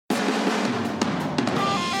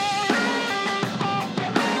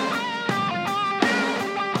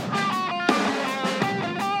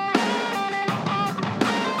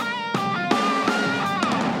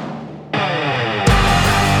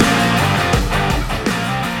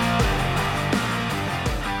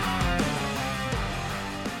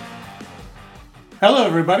Hello,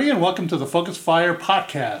 everybody, and welcome to the Focus Fire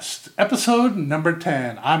Podcast, episode number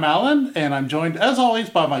 10. I'm Alan, and I'm joined, as always,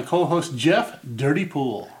 by my co-host, Jeff Dirty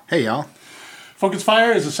Pool. Hey, y'all. Focus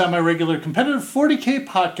Fire is a semi-regular competitive 40K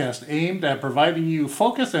podcast aimed at providing you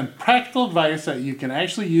focus and practical advice that you can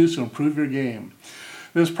actually use to improve your game.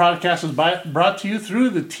 This podcast is brought to you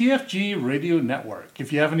through the TFG radio network.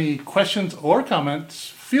 If you have any questions or comments,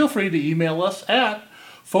 feel free to email us at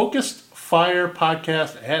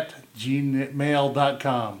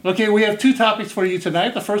focusedfirepodcast@gmail.com. Okay, we have two topics for you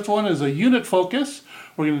tonight. The first one is a unit focus.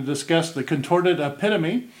 We're going to discuss the Contorted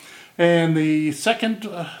Empitome. And the second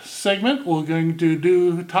segment, we're going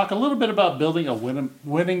to talk a little bit about building a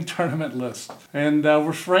winning tournament list. And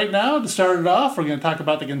right now, to start it off, we're going to talk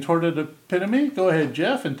about the Contorted Empitome. Go ahead,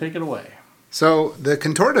 Jeff, and take it away. So the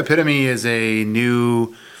Contorted Empitome is a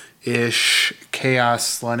new-ish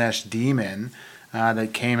Chaos Slanesh demon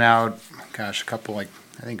that came out, a couple, I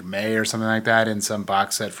think May or something like that, in some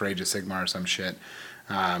box set for Age of Sigmar or some shit.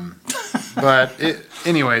 But it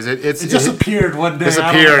just appeared one day.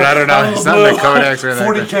 Disappeared. I don't know. It's not in the codex or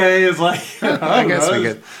anything. 40K is like. I guess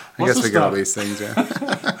we could release things.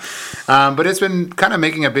 Yeah. But it's been kind of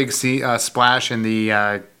making a big splash in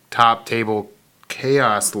the top table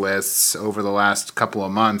chaos lists over the last couple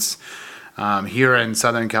of months. Here in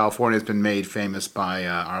Southern California, it's been made famous by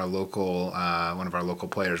our local, one of our local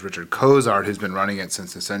players, Richard Cozart, who's been running it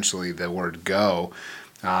since essentially the word go.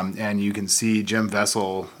 And you can see Jim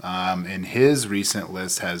Vessel in his recent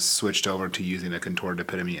list has switched over to using the Contorted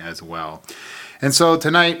Empitome as well. And so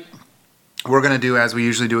tonight we're going to do, as we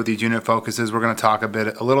usually do with these unit focuses, we're going to talk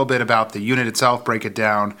a little bit about the unit itself, break it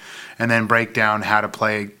down, and then break down how to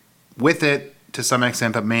play with it to some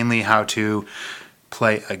extent, but mainly how to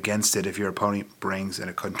play against it if your opponent brings in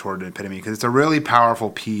a Contorted Empitome, because it's a really powerful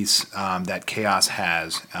piece that Chaos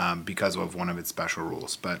has because of one of its special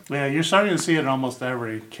rules. But yeah, you're starting to see it in almost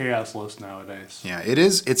every Chaos list nowadays. Yeah, it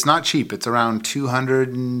is. It's not cheap. It's around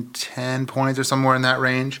 210 points or somewhere in that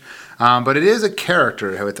range. But it is a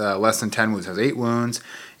character with less than 10 wounds. It has 8 wounds.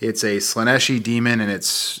 It's a Slaneshi demon, and it's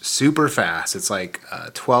super fast. It's like a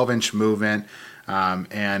 12-inch movement.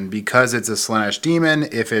 And because it's a Slanesh demon,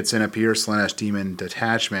 if it's in a pure Slanesh demon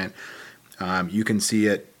detachment, you can see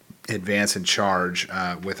it advance and charge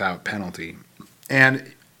without penalty.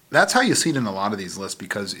 And that's how you see it in a lot of these lists,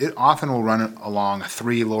 because it often will run along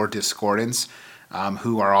 3 Lord Discordants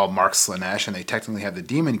who are all marked Slanesh, and they technically have the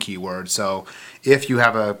demon keyword. So if you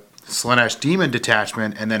have a Slanesh demon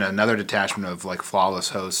detachment and then another detachment of like Flawless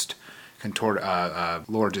Host,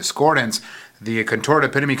 Lord Discordants, the Contorted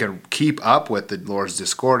Empitome can keep up with the Lord's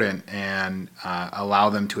Discordant and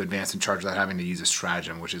allow them to advance and charge without having to use a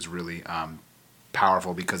stratagem, which is really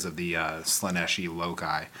powerful because of the Slaneshi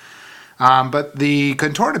loci. But the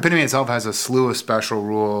Contorted Empitome itself has a slew of special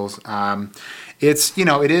rules. It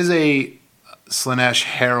is a Slanesh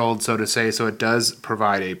herald, so to say, so it does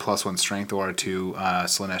provide a +1 strength aura to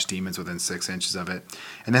Slanesh demons within 6 inches of it.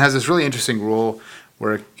 And it has this really interesting rule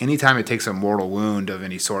where anytime it takes a mortal wound of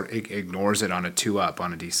any sort, it ignores it on a 2-up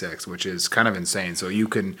on a d6, which is kind of insane. So you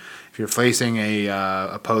can, if you're facing a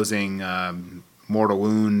opposing mortal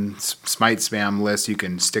wound smite spam list, you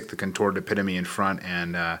can stick the Contorted Empitome in front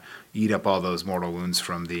and eat up all those mortal wounds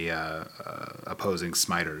from the opposing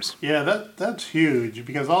smiters. Yeah, that's huge,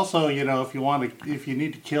 because also, if you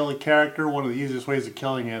need to kill a character, one of the easiest ways of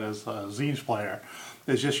killing it as a Tzeentch player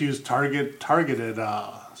is just use targeted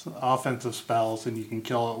offensive spells, and you can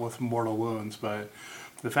kill it with mortal wounds. But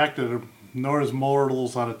the fact that it ignores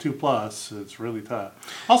mortals on a 2+, it's really tough.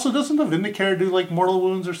 Also, doesn't the Vindicare do like mortal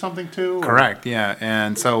wounds or something too? Correct, yeah.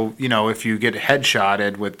 And so, if you get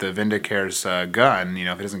headshotted with the Vindicare's gun,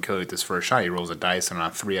 if it doesn't kill you with this first shot, he rolls a dice, and on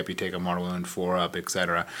a 3-up you take a mortal wound, 4-up,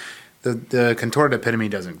 etc. The Contorted Empitome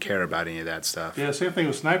doesn't care about any of that stuff. Yeah, same thing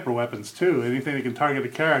with sniper weapons too. Anything that can target a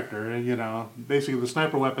character, basically the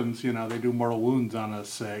sniper weapons, they do mortal wounds on a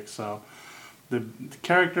 6. So the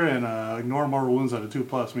character and ignore mortal wounds on a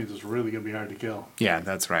 2+ means it's really going to be hard to kill. Yeah,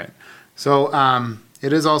 that's right. So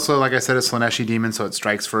it is also, like I said, a Slaneshi demon, so it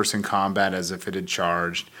strikes first in combat as if it had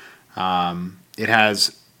charged.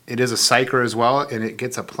 It is a Psyker as well, and it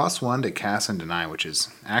gets a +1 to cast and deny, which is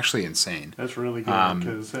actually insane. That's really good,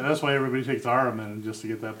 because that's why everybody takes Ahriman, just to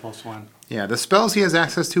get that +1. Yeah, the spells he has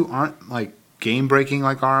access to aren't like game-breaking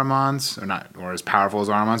like Ahriman's, or as powerful as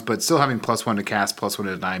Ahriman's, but still having +1 to cast, +1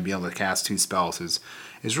 to deny, and being able to cast 2 spells is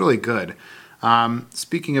really good.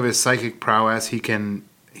 Speaking of his psychic prowess, he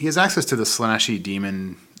has access to the Slaneshi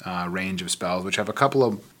demon range of spells, which have a couple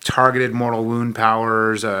of targeted mortal wound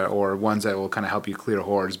powers or ones that will kind of help you clear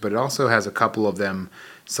hordes, but it also has a couple of them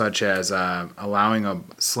such as allowing a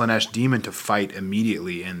Slaanesh demon to fight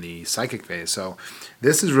immediately in the psychic phase. So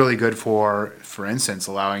this is really good for instance,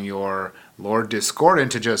 allowing your Lord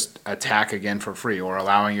Discordant to just attack again for free, or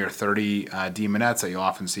allowing your 30 demonettes that you'll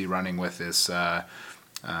often see running with this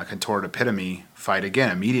Contorted Empitome fight again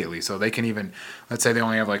immediately. So they can even, let's say they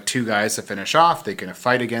only have like 2 guys to finish off, they can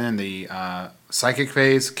fight again in the psychic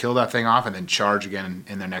phase, kill that thing off, and then charge again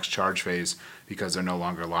in their next charge phase because they're no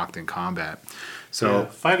longer locked in combat. So yeah,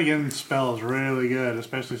 fight again spell is really good,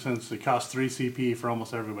 especially since it costs 3 CP for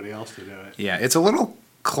almost everybody else to do it. Yeah, it's a little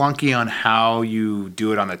clunky on how you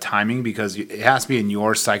do it on the timing because it has to be in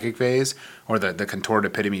your psychic phase or the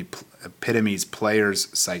Contorted Epitome's player's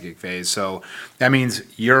psychic phase. So that means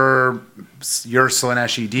your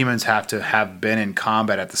Slaaneshi demons have to have been in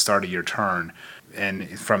combat at the start of your turn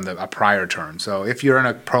and from a prior turn. So if you're in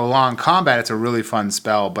a prolonged combat, it's a really fun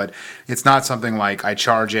spell, but it's not something like I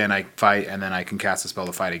charge in, I fight, and then I can cast a spell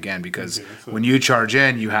to fight again, because when you charge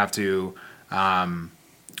in, you have to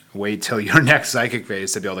wait till your next psychic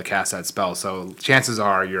phase to be able to cast that spell. So chances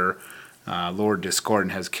are your Lord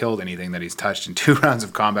Discordant has killed anything that he's touched in 2 rounds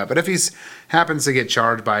of combat. But if he happens to get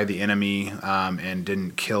charged by the enemy and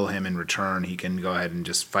didn't kill him in return, he can go ahead and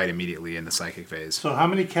just fight immediately in the psychic phase. So how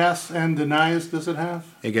many casts and denies does it have?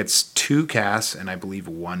 It gets 2 casts and I believe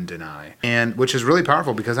 1 deny, and which is really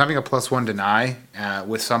powerful because having a +1 deny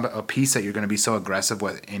with a piece that you're going to be so aggressive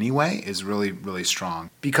with anyway is really, really strong.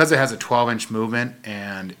 Because it has a 12-inch movement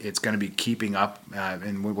and it's going to be keeping up,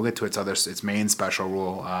 and we'll get to its main special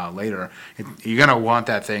rule later. You're going to want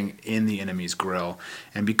that thing in the enemy's grill,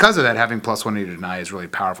 and because of that, having +1 to deny is really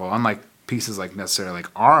powerful. Unlike pieces like necessarily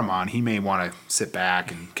like Ahriman, he may want to sit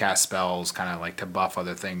back and cast spells kind of like to buff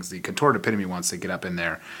other things. The Contorted Epitome wants to get up in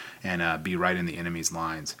there and be right in the enemy's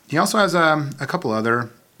lines. He also has a couple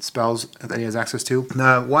other spells that he has access to.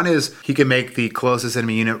 One is he can make the closest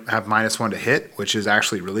enemy unit have -1 to hit, which is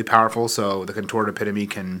actually really powerful. So the Contorted Epitome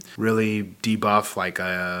can really debuff like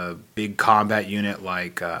a big combat unit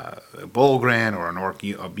like Bulgrin or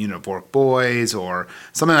a unit of Orc Boys or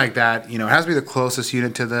something like that. You know, it has to be the closest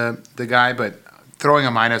unit to the guy, but throwing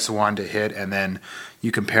a -1 to hit, and then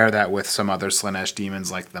you compare that with some other Slaanesh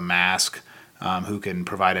demons like the Mask, who can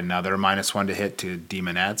provide another -1 to hit to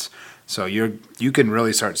demonettes. So you can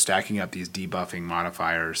really start stacking up these debuffing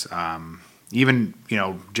modifiers. Even,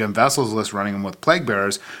 Jim Vessel's list running them with Plague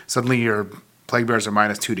Bearers, suddenly your Plague Bearers are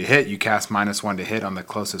 -2 to hit, you cast -1 to hit on the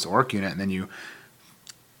closest Orc unit, and then you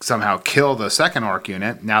somehow kill the second Orc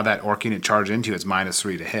unit. Now that Orc unit charged into it's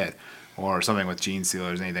 -3 to hit. Or something with Gene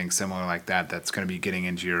Stealers, anything similar like that that's going to be getting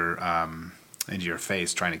into your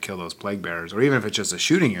face trying to kill those Plague Bearers. Or even if it's just a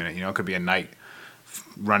shooting unit, it could be a knight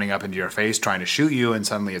running up into your face trying to shoot you, and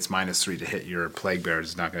suddenly it's -3 to hit your Plague Bearers.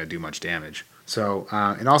 It's not going to do much damage. So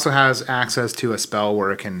it also has access to a spell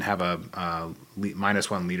where it can have a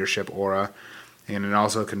 -1 leadership aura, and it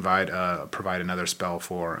also can provide another spell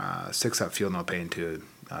for 6-up Feel No Pain to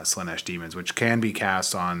Slaanesh demons, which can be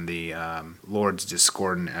cast on the Lord's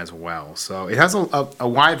Discordant as well. So it has a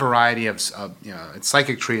wide variety of its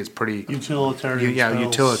psychic tree is pretty utilitarian.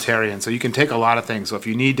 Utilitarian. So you can take a lot of things. So if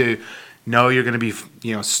you need to know you're going to be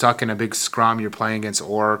stuck in a big scrum, you're playing against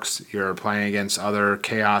orcs, you're playing against other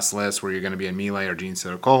chaos lists where you're going to be in melee or Gene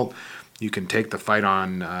Stealer Cult, you can take the fight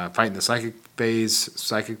in the psychic phase,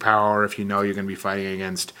 psychic power. If you know you're going to be fighting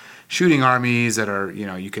against shooting armies that are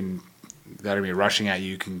that are rushing at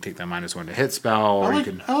you, you can take that -1 to hit spell.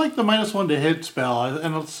 I like the -1 to hit spell,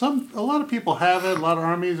 and a lot of people have it, a lot of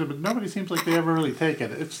armies, but nobody seems like they ever really take it.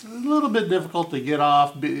 It's a little bit difficult to get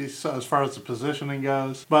off as far as the positioning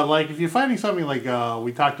goes. But like if you're fighting something like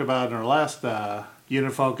we talked about in our last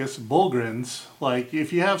unit focus, Bulgrins, like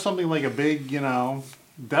if you have something like a big,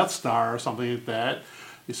 Death Star or something like that,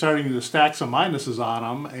 you're starting to stack some minuses on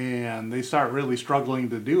them, and they start really struggling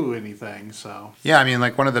to do anything. So yeah, I mean,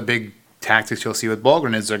 like one of the big tactics you'll see with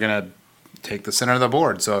Bulgrin is they're going to take the center of the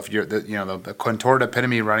board. So if you're the Contorted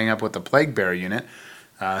Epitome running up with the Plague Bearer unit,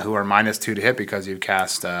 who are -2 to hit because you've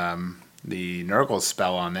cast the Nurgle's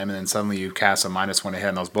spell on them, and then suddenly you cast a -1 to hit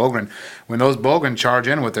on those Bulgrin. When those Bulgrin charge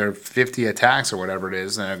in with their 50 attacks or whatever it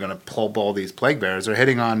is, and they're going to pull these Plague Bearers, they're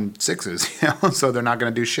hitting on 6s, so they're not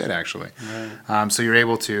going to do shit actually. Right. So you're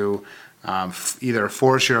able to either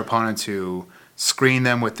force your opponent to screen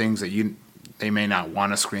them with things that they may not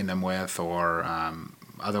want to screen them with, or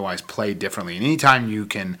otherwise play differently. And anytime you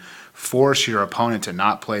can force your opponent to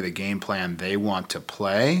not play the game plan they want to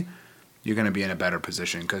play, you're going to be in a better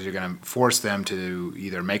position because you're going to force them to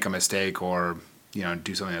either make a mistake or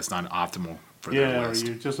do something that's not optimal for their Yeah, or list.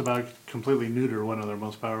 you just about completely neuter one of their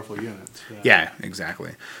most powerful units. Yeah,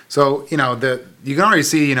 exactly. So, you can already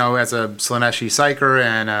see, as a Slaneshi Psyker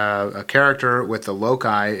and a character with the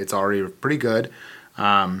Loci, it's already pretty good.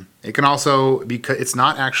 It can also, because it's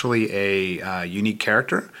not actually a unique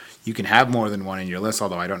character, you can have more than one in your list,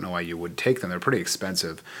 although I don't know why you would take them. They're pretty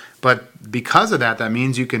expensive. But because of that, that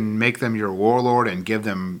means you can make them your warlord and give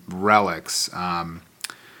them relics,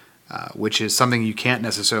 which is something you can't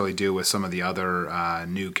necessarily do with some of the other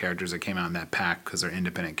new characters that came out in that pack because they're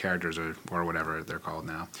independent characters or whatever they're called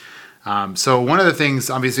now. So one of the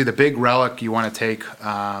things, obviously, the big relic you want to take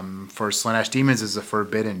for Slanesh Demons is the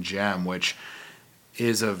Forbidden Gem, which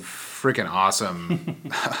is a freaking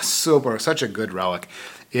awesome, such a good relic.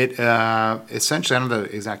 It essentially, I don't have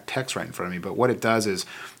the exact text right in front of me, but what it does is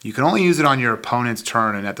you can only use it on your opponent's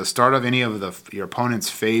turn, and at the start of any of your opponent's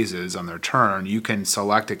phases on their turn, you can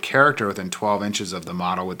select a character within 12 inches of the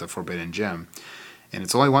model with the Forbidden Gem. And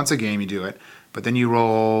it's only once a game you do it, but then you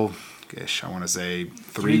roll, I want to say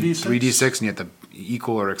 3d6, and you have to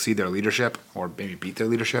equal or exceed their leadership, or maybe beat their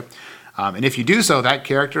leadership. And if you do so, that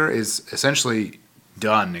character is essentially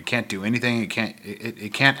done. It can't do anything.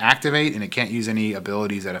 It can't activate, and it can't use any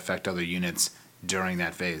abilities that affect other units during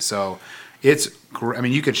that phase. So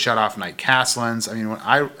you could shut off Night Castellans. I mean, when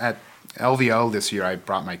at LVO this year, I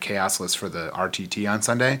brought my Chaos list for the RTT on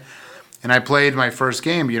Sunday, and I played my first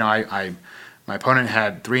game. My opponent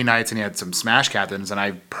had 3 knights and he had some Smash Captains, and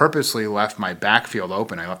I purposely left my backfield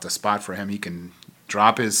open. I left a spot for him. He can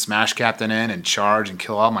drop his Smash Captain in and charge and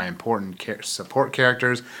kill all my important support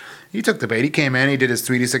characters. He took the bait. He came in. He did his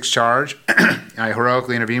 3d6 charge. I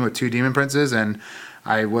heroically intervened with 2 Demon Princes, and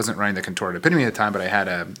I wasn't running the Contorted Epitome at the time, but I had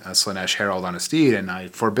a Slanesh Herald on a steed, and I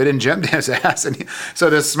Forbidden Gemmed his ass. And so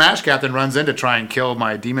this Smash Captain runs in to try and kill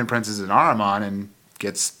my Demon Princes in Ahriman and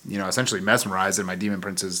gets essentially mesmerized, and my Demon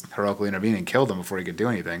Princes heroically intervened and killed him before he could do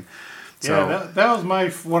anything. So, yeah, that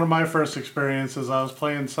was one of my first experiences. I was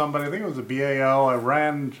playing somebody, I think it was a BAO. I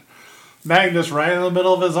ran Magnus right in the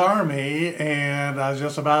middle of his army, and I was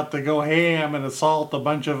just about to go ham and assault a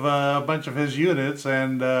bunch of his units.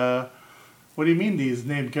 And what do you mean these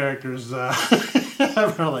named characters?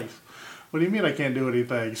 I'm like, what do you mean I can't do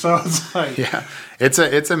anything? So it's like, yeah, it's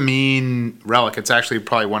a mean relic. It's actually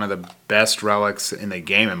probably one of the best relics in the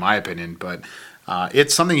game, in my opinion. But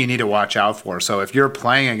it's something you need to watch out for. So if you're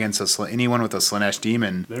playing against anyone with a Slanesh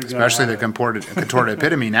Demon, especially the Contorted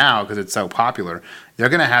Epitome now, because it's so popular, they're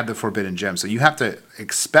going to have the Forbidden Gem. So you have to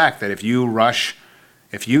expect that if you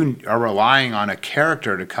are relying on a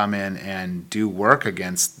character to come in and do work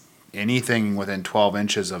against anything within 12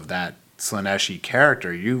 inches of that Slaneshi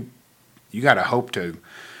character, you got to hope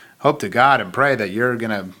to God and pray that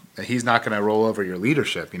he's not going to roll over your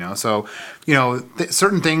leadership, So,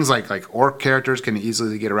 certain things like orc characters can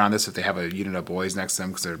easily get around this if they have a unit of boys next to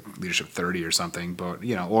them because they're leadership 30 or something. But,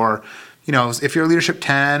 if you're leadership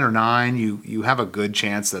 10 or 9, you have a good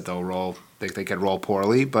chance that they'll roll. They could roll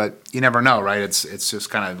poorly, but you never know, right? It's just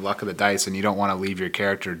kind of luck of the dice, and you don't want to leave your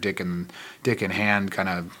character dick in hand, kind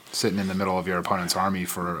of sitting in the middle of your opponent's army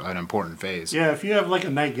for an important phase. Yeah, if you have like a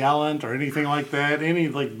Knight Gallant or anything like that, any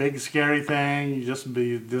like big scary thing, you just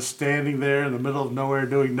be standing there in the middle of nowhere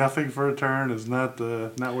doing nothing for a turn is not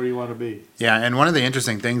where you want to be. Yeah, and one of the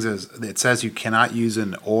interesting things is it says you cannot use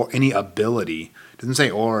any ability. It doesn't say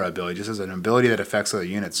aura ability; it just says an ability that affects other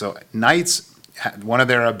units. So knights, one of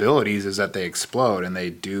their abilities is that they explode and they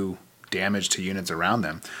do damage to units around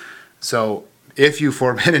them. So if you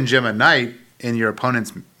Forbidden Gem a knight in your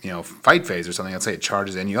opponent's fight phase or something, let's say it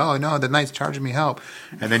charges in you, oh no, the knight's charging me, help,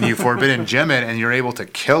 and then you Forbidden Gem it and you're able to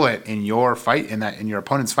kill it in your fight in your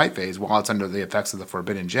opponent's fight phase while it's under the effects of the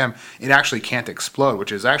Forbidden Gem, it actually can't explode,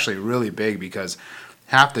 which is actually really big because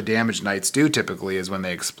half the damage knights do typically is when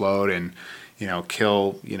they explode and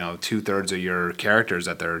kill 2/3 of your characters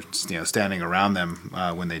that they're standing around them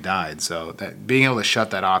when they died. So that being able to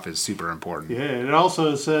shut that off is super important. Yeah, and it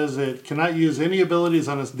also says it cannot use any abilities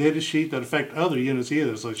on its data sheet that affect other units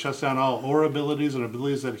either. So it shuts down all aura abilities and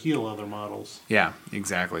abilities that heal other models. Yeah,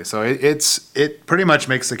 exactly. So it pretty much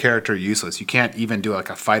makes the character useless. You can't even do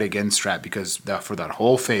like a fight again strat because for that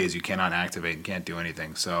whole phase you cannot activate and can't do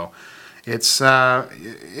anything. So it's a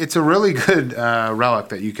really good relic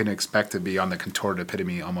that you can expect to be on the Contorted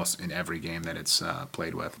Epitome almost in every game that it's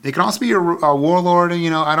played with. It can also be a warlord.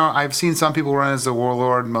 I've seen some people run as the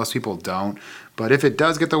warlord. Most people don't. But if it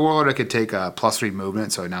does get the warlord, it could take a +3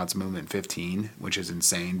 movement. So now it's movement 15, which is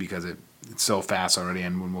insane because it it's so fast already,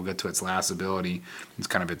 and when we'll get to its last ability, it's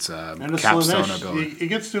kind of its And the capstone Slanesh, ability. he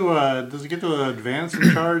gets to, does he get to advance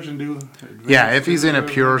and charge and do? Yeah, if he's in a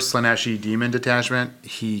pure Slaneshi demon detachment,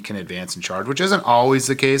 he can advance and charge, which isn't always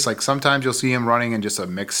the case. Like sometimes you'll see him running in just a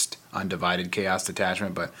mixed, undivided chaos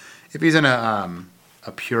detachment, but if he's in a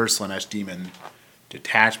pure Slanesh demon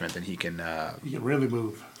detachment, then he can really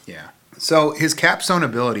move. Yeah. So his capstone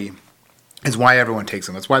ability is why everyone takes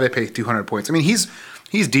him. That's why they pay 200 points. I mean, he's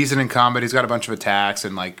decent in combat. He's got a bunch of attacks,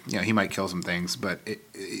 and he might kill some things. But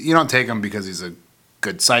you don't take him because he's a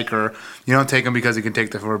good psyker. You don't take him because he can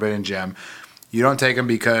take the Forbidden Gem. You don't take him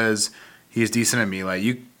because he's decent at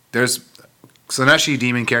melee. There's Slaneshi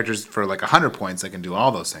demon characters for like 100 points that can do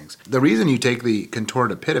all those things. The reason you take the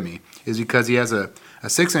Contorted Epitome is because he has a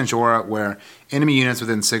 6-inch aura where enemy units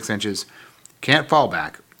within 6 inches can't fall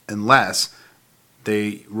back unless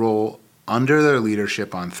they roll under their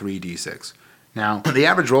leadership on 3d6. Now, the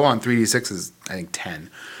average roll on 3d6 is, I think, 10.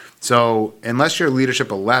 So unless you're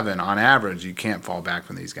leadership 11, on average, you can't fall back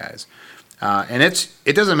from these guys. And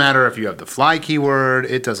it doesn't matter if you have the fly keyword.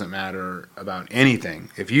 It doesn't matter about anything.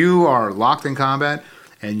 If you are locked in combat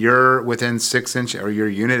and you're within 6 inches, or your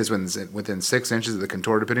unit is within 6 inches of the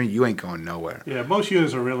Contorted Epitome, you ain't going nowhere. Yeah, most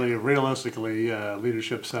units are really, realistically,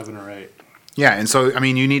 leadership 7 or 8. Yeah, and so, I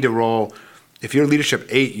mean, you need to roll, if you're leadership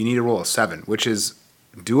 8, you need to roll a 7, which is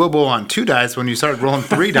doable on 2 dice. When you start rolling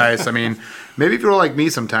 3 dice, I mean, maybe if you roll like me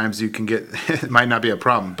sometimes, you can get, it might not be a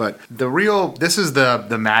problem. But this is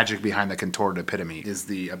the magic behind the Contorted Epitome, is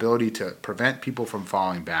the ability to prevent people from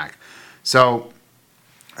falling back. So,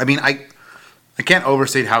 I mean, I can't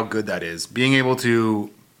overstate how good that is. Being able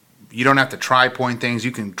to, you don't have to try point things.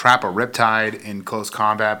 You can trap a Riptide in close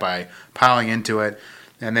combat by piling into it.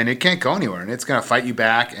 And then it can't go anywhere, and it's going to fight you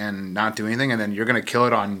back and not do anything, and then you're going to kill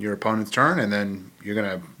it on your opponent's turn, and then you're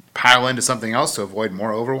going to pile into something else to avoid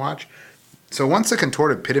more Overwatch. So once the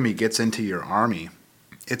Contorted Epitome gets into your army,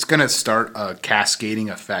 it's going to start a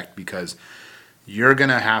cascading effect, because you're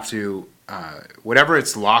going to have to,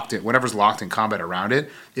 whatever's locked in combat around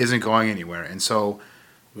it isn't going anywhere. And so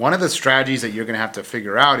one of the strategies that you're going to have to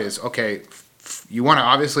figure out is, okay, you want to,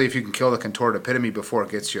 obviously, if you can kill the Contorted Epitome before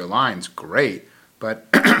it gets to your lines, great. But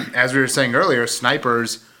as we were saying earlier,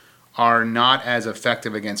 snipers are not as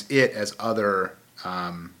effective against it as other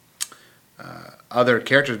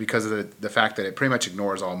characters, because of the fact that it pretty much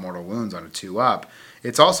ignores all mortal wounds on a 2-up.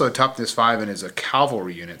 It's also a toughness 5 and is a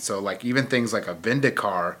cavalry unit. So like even things like a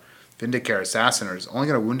Vindicar Assassin is only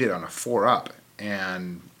going to wound it on a 4-up,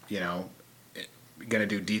 and going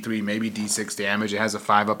to do D3, maybe D6 damage. It has a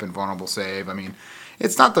 5-up invulnerable save. I mean,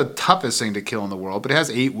 it's not the toughest thing to kill in the world, but it has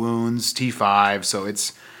 8 wounds, T5, so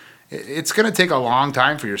it's going to take a long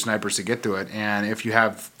time for your snipers to get through it. And if you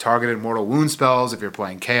have targeted mortal wound spells, if you're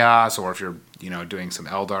playing Chaos, or if you're doing some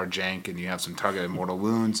Eldar jank and you have some targeted mortal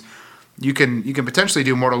wounds, you can potentially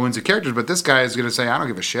do mortal wounds to characters. But this guy is going to say, I don't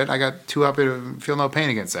give a shit. I got 2-up, I feel no pain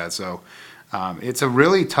against that. So it's a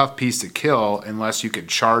really tough piece to kill unless you could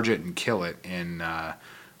charge it and kill it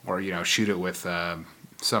or shoot it with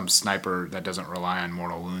some sniper that doesn't rely on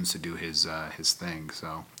mortal wounds to do his thing.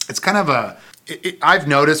 So it's kind of I've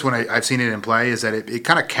noticed when I've seen it in play is that it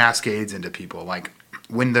kind of cascades into people. Like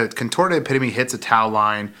when the Contorted Epitome hits a Tau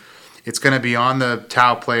line, it's going to be on the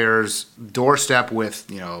Tau player's doorstep with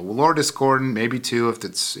Lord Discordant, maybe 2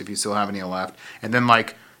 if you still have any left, and then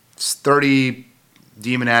like 30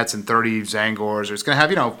 Demonettes and 30 Zangors. Or it's going to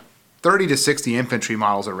have 30 to 60 infantry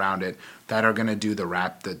models around it that are going to do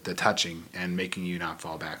the touching and making you not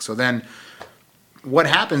fall back. So then what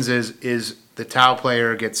happens is the Tau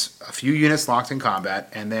player gets a few units locked in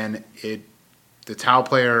combat, and then the Tau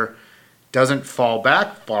player doesn't fall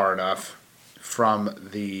back far enough from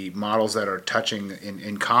the models that are touching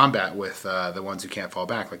in combat with the ones who can't fall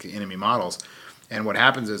back, like the enemy models. And what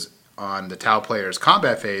happens is on the Tau player's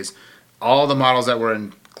combat phase, all the models that were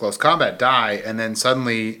in close combat die, and then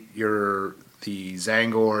suddenly the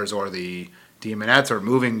Zangors or the Demonettes are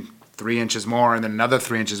moving 3 inches more, and then another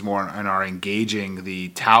 3 inches more, and are engaging the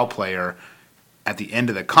Tau player at the end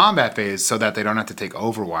of the combat phase so that they don't have to take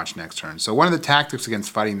Overwatch next turn. So one of the tactics against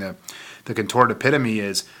fighting the Contorted Epitome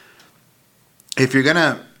is, if you're going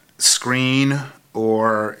to screen,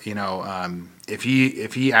 or if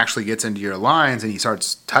he actually gets into your lines and he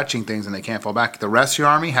starts touching things and they can't fall back, the rest of your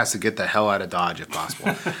army has to get the hell out of Dodge if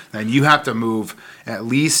possible. And you have to move at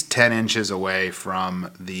least 10 inches away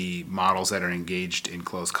from the models that are engaged in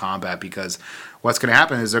close combat, because what's going to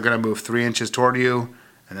happen is they're going to move 3 inches toward you,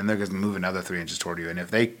 and then they're going to move another 3 inches toward you. And if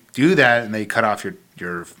they do that and they cut off your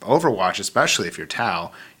Overwatch, especially if you're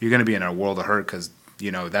Tau, you're going to be in a world of hurt, because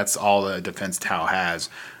that's all the defense Tau has.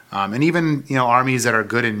 And even, armies that are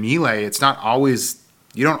good in melee, it's not always,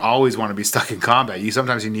 you don't always want to be stuck in combat.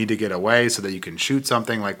 Sometimes you need to get away so that you can shoot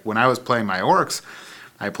something. Like when I was playing my orcs,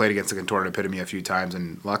 I played against the Contorted Epitome a few times,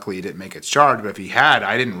 and luckily he didn't make its charge. But if he had,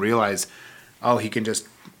 I didn't realize, he can just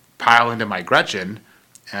pile into my Gretchen,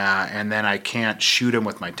 and then I can't shoot him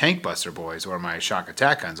with my Tank Buster boys or my Shock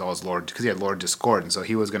Attack guns, because he had Lord Discord, and so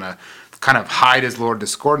he was going to kind of hide his Lord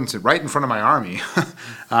Discordance right in front of my army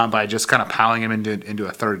by just kind of piling him into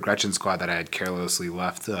a third Gretchen squad that I had carelessly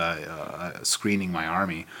left screening my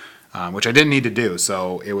army, which I didn't need to do.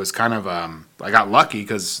 So it was kind of, I got lucky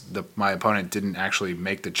because my opponent didn't actually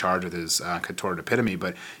make the charge with his Contorted Epitome.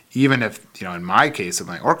 But even if, in my case of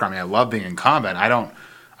my Orc army, I love being in combat,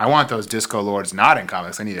 I want those Disco Lords not in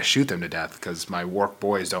combat, 'cause I need to shoot them to death because my Orc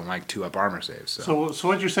boys don't like 2-up armor saves. So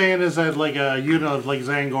what you're saying is that like a unit of like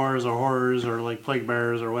Zangors or Horrors or like Plague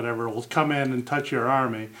Bearers or whatever will come in and touch your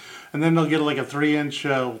army, and then they'll get like a 3-inch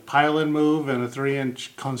pile-in move and a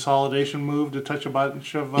 3-inch consolidation move to touch a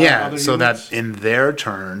bunch of other units? So that in their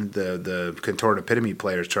turn, the Contorted Epitome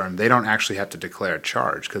player's turn, they don't actually have to declare a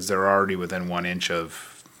charge because they're already within 1 inch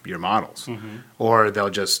of your models. Mm-hmm. Or they'll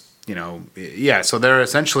just, so they're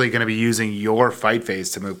essentially going to be using your fight phase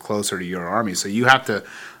to move closer to your army. So you have to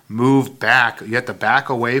move back. You have to back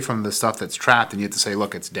away from the stuff that's trapped, and you have to say,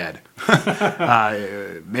 look, it's dead.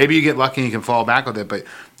 Maybe you get lucky and you can fall back with it, but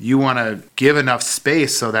you want to give enough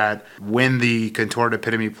space so that when the Contorted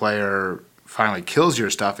Epitome player finally kills your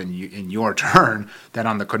stuff in your turn, that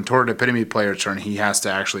on the Contorted Epitome player's turn, he has to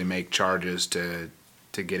actually make charges to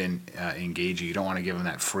get engage you. You don't want to give him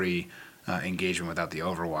that free engagement without the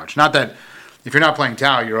Overwatch. Not that if you're not playing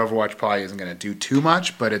Tau, your Overwatch probably isn't going to do too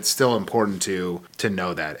much, but it's still important to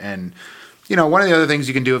know that. And one of the other things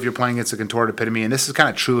you can do if you're playing against a Contorted Epitome, and this is kind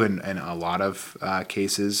of true in a lot of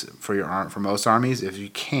cases for most armies, if you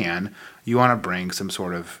can, you want to bring some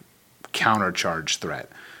sort of counter charge threat.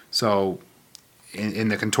 So in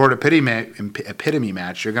the Contorted Epitome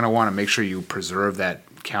match, you're going to want to make sure you preserve that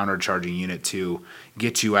counter-charging unit to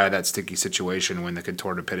get you out of that sticky situation when the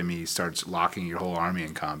Contorted Epitome starts locking your whole army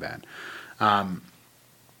in combat.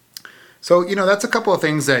 So that's a couple of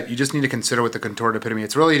things that you just need to consider with the Contorted Epitome.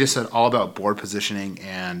 It's really just all about board positioning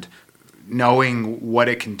and knowing what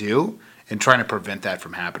it can do and trying to prevent that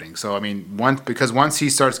from happening. So because once he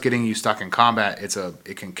starts getting you stuck in combat,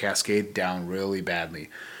 it can cascade down really badly.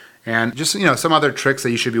 And just, some other tricks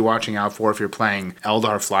that you should be watching out for if you're playing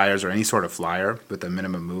Eldar flyers or any sort of flyer with a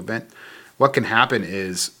minimum movement. What can happen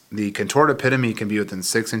is the Contorted Epitome can be within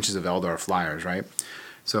 6 inches of Eldar flyers, right?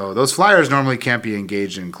 So those flyers normally can't be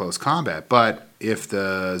engaged in close combat, but if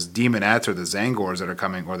the Demonettes or the Zangors that are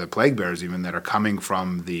coming, or the Plague Bearers even, that are coming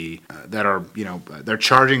from they're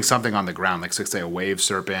charging something on the ground, like say a Wave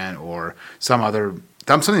Serpent or something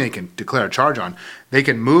they can declare a charge on, they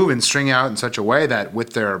can move and string out in such a way that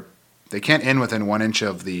they can't end within 1 inch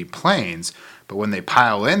of the planes, but when they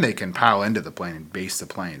pile in, they can pile into the plane and base the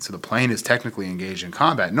plane. So the plane is technically engaged in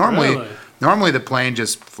combat. Normally the plane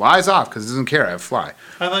just flies off because it doesn't care. I have fly.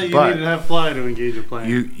 I thought you needed to have fly to engage a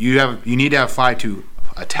plane. You need to have fly to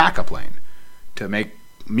attack a plane, to make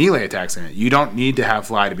melee attacks in it. You don't need to have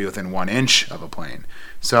fly to be within 1 inch of a plane.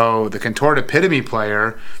 So the Contorted Epitome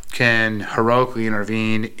player can heroically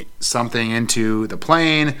intervene something into the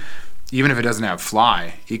plane, even if it doesn't have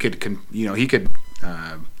fly.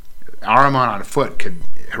 Ahriman on foot could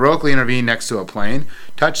heroically intervene next to a plane,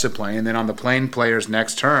 touch the plane, and then on the plane player's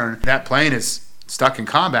next turn, that plane is stuck in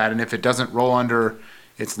combat, and if it doesn't roll under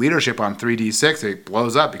its leadership on 3d6, it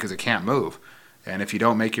blows up because it can't move. And if you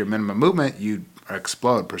don't make your minimum movement, you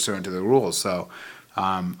explode pursuant to the rules. So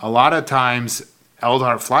a lot of times,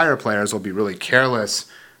 Eldar flyer players will be really careless.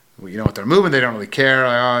 With their movement, they don't really care.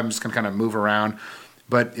 Like, I'm just going to kind of move around.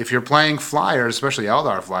 But if you're playing flyers, especially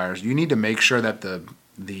Eldar flyers, you need to make sure that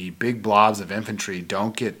the big blobs of infantry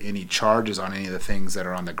don't get any charges on any of the things that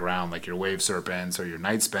are on the ground, like your Wave Serpents or your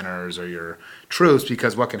Night Spinners or your troops,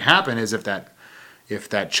 because what can happen is if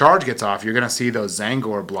that charge gets off, you're going to see those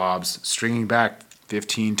Zangor blobs stringing back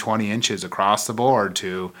 15, 20 inches across the board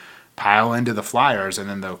to pile into the flyers, and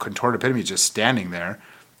then the Contorted Epitome is just standing there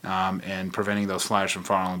and preventing those flyers from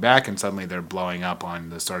falling back, and suddenly they're blowing up on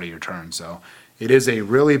the start of your turn. So it is a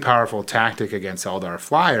really powerful tactic against Eldar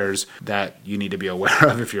flyers that you need to be aware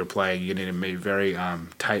of if you're playing. You need to be very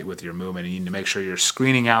tight with your movement. You need to make sure you're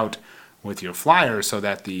screening out with your flyers so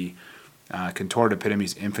that the Contorted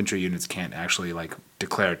Epitome's infantry units can't actually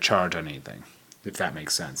declare a charge on anything, if that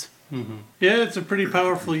makes sense. Mm-hmm. Yeah, it's a pretty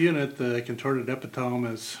powerful unit, the Contorted Epitome,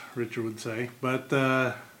 as Richard would say. But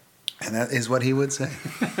and that is what he would say.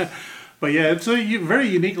 But yeah, it's a very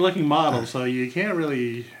unique looking model, so you can't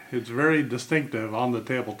really It's very distinctive on the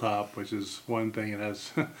tabletop, which is one thing it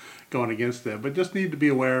has going against it. But just need to be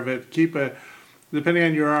aware of it. Depending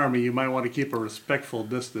on your army, you might want to keep a respectful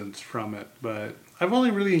distance from it. But I've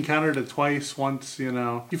only really encountered it twice. Once,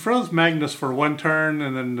 he froze Magnus for one turn,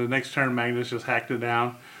 and then the next turn Magnus just hacked it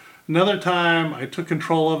down. Another time, I took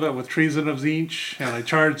control of it with Treason of Tzeentch, and I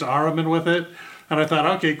charged Ahriman with it. And I thought,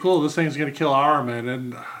 okay, cool, this thing's going to kill Ahriman.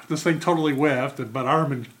 And this thing totally whiffed, but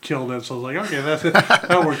Ahriman killed it. So I was like, okay, that's it.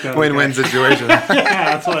 That worked out. Win-win situation.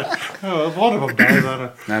 Yeah, it's like, if one of them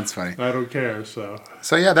dies, that's funny. I don't care. So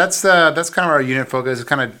yeah, that's kind of our unit focus. It's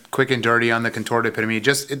kind of quick and dirty on the Contorted Epitome.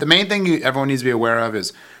 Just the main thing everyone needs to be aware of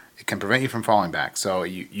is it can prevent you from falling back. So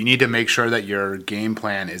you need to make sure that your game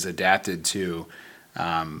plan is adapted to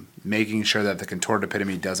making sure that the Contorted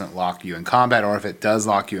Epitome doesn't lock you in combat, or if it does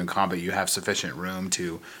lock you in combat, you have sufficient room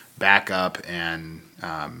to back up and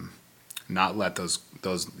not let those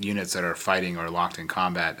units that are fighting or locked in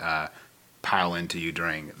combat pile into you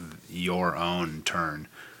during your own turn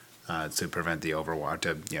to prevent the overwatch,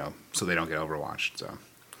 so they don't get overwatched. So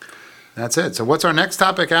that's it. So what's our next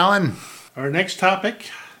topic, Alan? Our next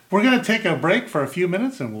topic, we're going to take a break for a few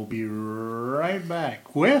minutes, and we'll be right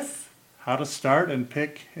back with how to start and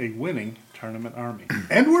pick a winning tournament army.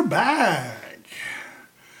 And we're back.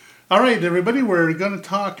 All right, everybody, we're going to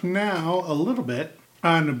talk now a little bit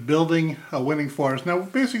on building a winning force. Now,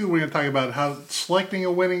 basically, we're going to talk about how selecting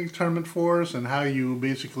a winning tournament force and how you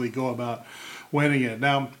basically go about winning it.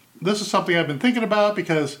 Now, this is something I've been thinking about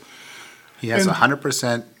because he has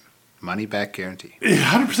 100% money back guarantee.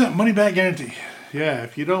 100% money back guarantee. Yeah,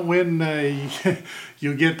 if you don't win,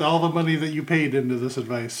 you get all the money that you paid into this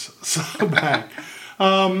advice back.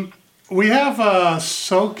 We have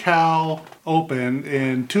SoCal open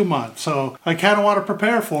in 2 months, so I kind of want to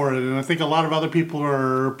prepare for it, and I think a lot of other people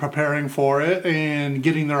are preparing for it and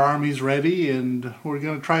getting their armies ready, and we're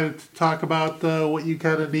going to try to talk about what you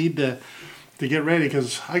kind of need to get ready,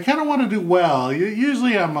 because I kind of want to do well.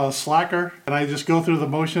 Usually I'm a slacker, and I just go through the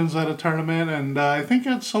motions at a tournament, and I think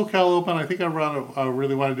at SoCal Open, I think I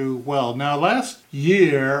really want to do well. Now, last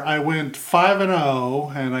year, I went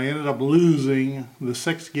 5-0, and I ended up losing the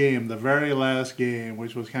 6th game, the very last game,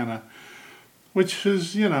 which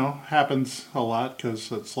is, happens a lot,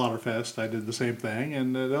 because at Slaughterfest, I did the same thing,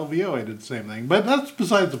 and at LVO, I did the same thing. But that's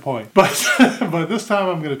besides the point. But this time,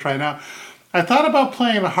 I'm going to try now. I thought about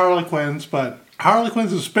playing the Harlequins, but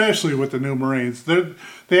Harlequins, especially with the new Marines, they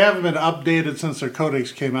haven't been updated since their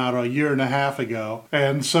codex came out a year and a half ago,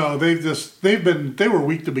 and so they were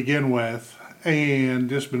weak to begin with, and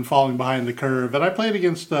just been falling behind the curve. And I played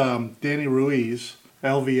against Danny Ruiz,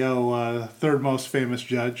 LVO, third most famous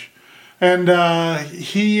judge, and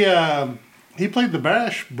he played the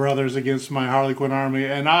Bash brothers against my Harlequin army,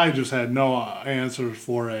 and I just had no answers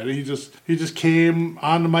for it. He just came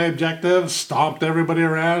onto my objective, stomped everybody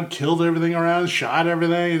around, killed everything around, shot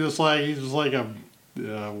everything. He's just like a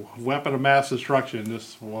weapon of mass destruction.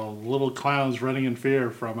 Just little clowns running in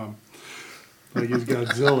fear from him, like he's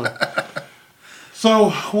Godzilla. So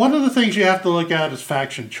one of the things you have to look at is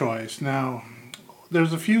faction choice. Now,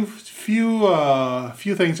 there's a few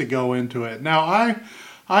things that go into it. Now,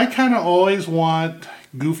 I kind of always want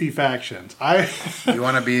goofy factions. You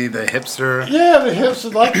want to be the hipster? Yeah, the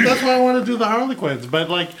hipster. That's why I want to do the Harlequins. But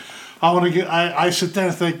I want to get. I sit there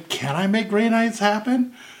and think, can I make Grey Knights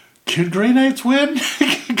happen? Could Grey Knights win?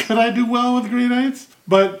 Could I do well with Grey Knights?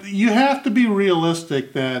 But you have to be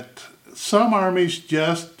realistic that some armies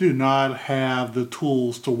just do not have the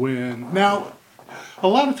tools to win. Now, a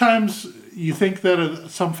lot of times you think that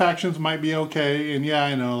some factions might be okay, and yeah,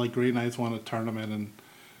 I know, like Grey Knights won a tournament in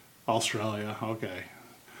Australia, okay,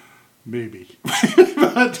 maybe.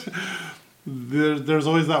 But there's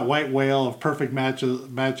always that white whale of perfect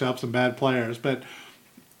matchups and bad players. But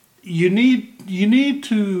you need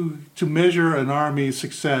to measure an army's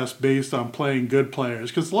success based on playing good players,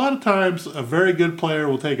 because a lot of times a very good player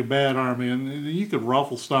will take a bad army, and you could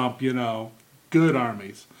ruffle stomp good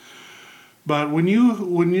armies. But when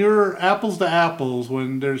you're apples to apples,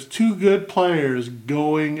 when there's two good players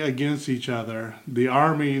going against each other,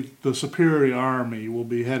 the superior army will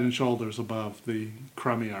be head and shoulders above the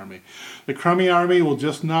crummy army. The crummy army will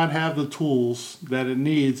just not have the tools that it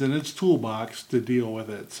needs in its toolbox to deal with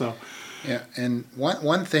it. So, yeah, and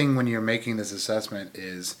one thing when you're making this assessment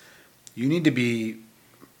is you need to be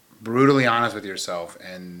brutally honest with yourself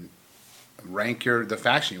and rank the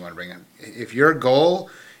faction you want to bring in. If your goal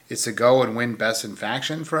is to go and win best in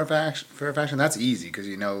faction for a faction, that's easy because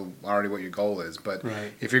you know already what your goal is. But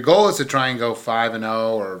right. If your goal is to try and go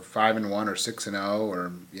 5-0 or 5-1 or 6-0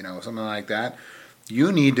 or something like that,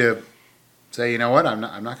 you need to say, you know what, I'm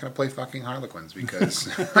not going to play fucking Harlequins because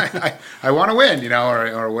I want to win,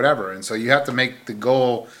 or whatever. And so you have to make the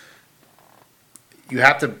goal. You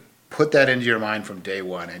have to put that into your mind from day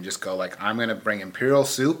one and just go like, I'm going to bring Imperial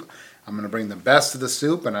soup. I'm going to bring the best of the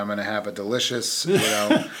soup, and I'm going to have a delicious, You're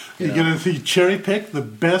going to cherry pick the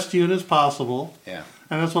best units possible. Yeah.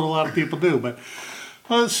 And that's what a lot of people do. But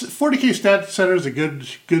 40K Stat Center is a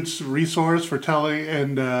good resource for telling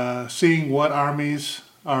and seeing what armies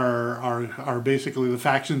are basically the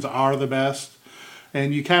factions are the best.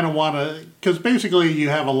 And you kind of want to, because basically you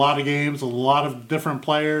have a lot of games, a lot of different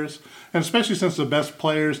players, and especially since the best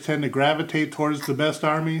players tend to gravitate towards the best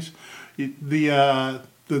armies, the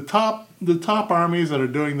top armies that are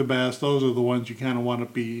doing the best, those are the ones you kind of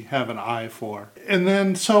want to have an eye for. And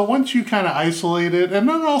then so once you kind of isolate it, and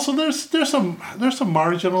then also there's some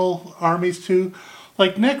marginal armies too,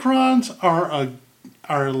 like Necrons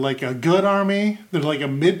are like a good army. They're like a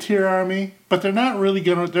mid-tier army, but they're not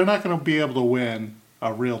gonna be able to win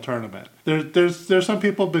a real tournament. There's some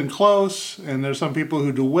people who've been close, and there's some people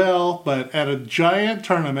who do well, but at a giant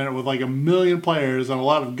tournament with like 1 million players and a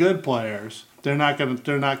lot of good players, they're not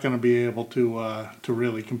gonna be able to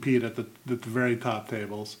really compete at the very top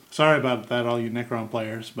tables. Sorry about that, all you Necron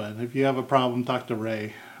players, but if you have a problem, talk to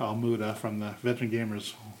Ray Almuda from the Veteran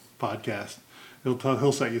Gamers podcast.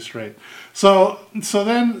 He'll set you straight. So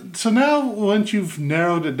now once you've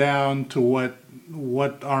narrowed it down to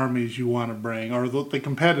what armies you want to bring, or the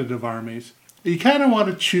competitive armies, you kind of want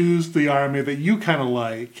to choose the army that you kind of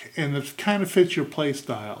like and that kind of fits your play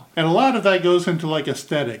style. And a lot of that goes into like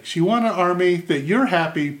aesthetics. You want an army that you're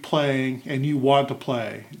happy playing and you want to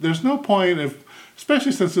play. There's no point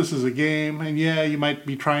especially since this is a game, and yeah, you might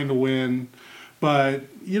be trying to win, but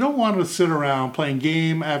you don't want to sit around playing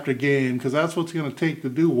game after game, because that's what's going to take to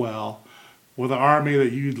do well with an army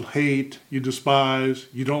that you hate, you despise,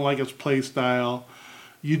 you don't like its play style.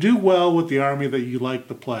 You do well with the army that you like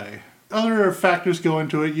to play. Other factors go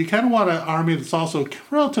into it. You kind of want an army that's also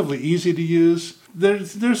relatively easy to use.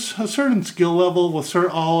 There's a certain skill level with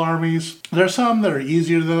all armies. There's some that are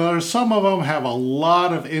easier than others. Some of them have a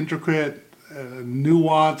lot of intricate,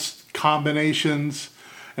 nuanced combinations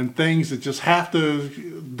and things that just have to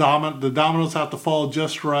the dominoes have to fall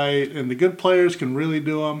just right, and the good players can really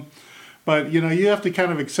do them. But you have to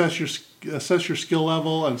kind of assess your skill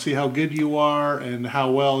level and see how good you are and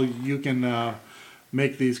how well you can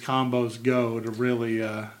make these combos go to really.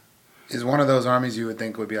 Is one of those armies you would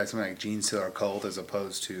think would be like something like Gene Stealer Cult as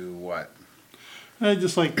opposed to what?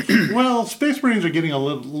 Just like, well, Space Marines are getting a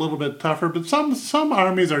little bit tougher, but some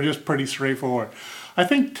armies are just pretty straightforward. I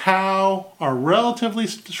think Tau are relatively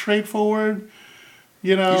straightforward.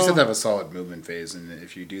 You just have to have a solid movement phase, and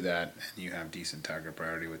if you do that and you have decent target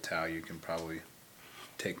priority with Tau, you can probably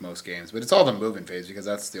take most games. But it's all the movement phase, because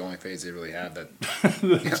that's the only phase they really have.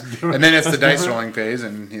 And then it's the dice rolling phase,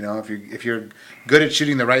 and if you're good at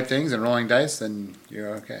shooting the right things and rolling dice, then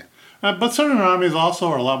you're okay. But certain armies also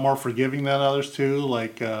are a lot more forgiving than others too.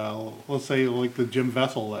 Like let's say like the Jim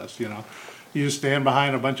Vessel list. You just stand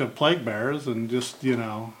behind a bunch of plague bearers and just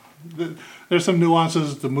there's some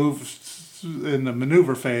nuances to move in the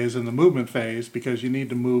maneuver phase and the movement phase, because you need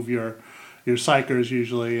to move your psychers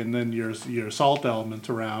usually, and then your assault elements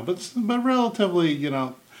around. But relatively,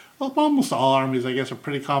 almost all armies, I guess, are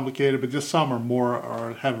pretty complicated, but just some are more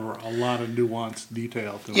or have a lot of nuanced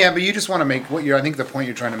detail to them. Yeah, but you just want to make I think the point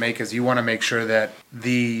you're trying to make is you want to make sure that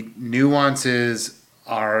the nuances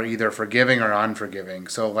are either forgiving or unforgiving.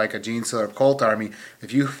 So like a Gene Stealer Cult army,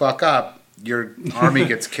 if you fuck up, your army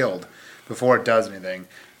gets killed before it does anything.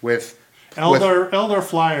 With Elder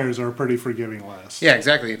Flyers are a pretty forgiving list. Yeah,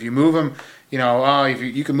 exactly. If you move them, if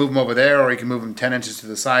you can move them over there, or you can move them 10 inches to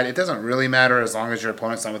the side. It doesn't really matter as long as your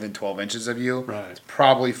opponent's not within 12 inches of you. Right. It's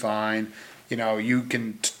probably fine. You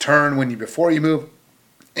can turn before you move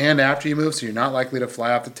and after you move, so you're not likely to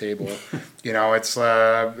fly off the table. It's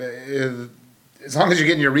as long as you're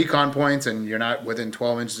getting your recon points and you're not within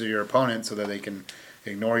 12 inches of your opponent, so that they can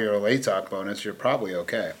ignore your late talk bonus, you're probably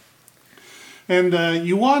okay. And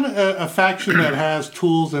you want a faction that has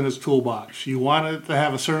tools in its toolbox. You want it to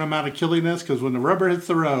have a certain amount of killiness, because when the rubber hits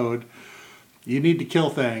the road, you need to kill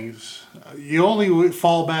things. You only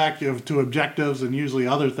fall back to objectives and usually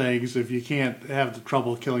other things if you can't have the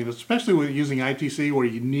trouble killing, especially with using ITC, where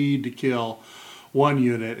you need to kill one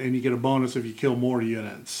unit and you get a bonus if you kill more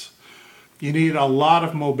units. You need a lot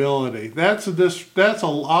of mobility. That's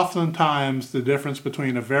oftentimes the difference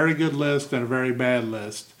between a very good list and a very bad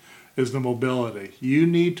list. Is the mobility. You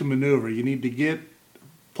need to maneuver. You need to get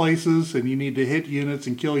places, and you need to hit units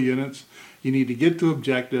and kill units. You need to get to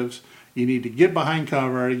objectives, You need to get behind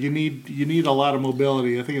cover. You need a lot of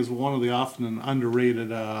mobility. I think it's one of the often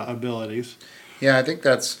underrated abilities. Yeah, I think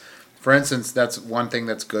that's, for instance, that's one thing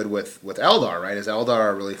that's good with Eldar, right? Is Eldar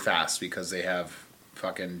are really fast because they have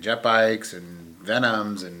fucking jet bikes and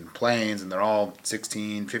venoms and planes, and they're all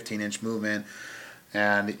 16, 15-inch movement.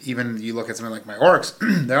 And even you look at something like my orcs,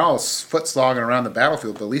 they're all foot slogging around the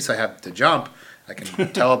battlefield, but at least I have to jump. I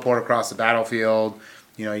can teleport across the battlefield.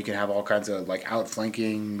 You know, you can have all kinds of like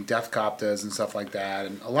outflanking death coptas and stuff like that.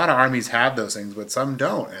 And a lot of armies have those things, but some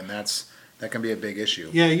don't, and that can be a big issue.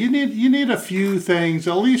 Yeah, you need a few things.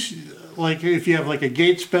 At least like if you have like a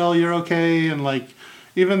gate spell, you're okay, and like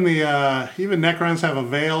even Necrons have a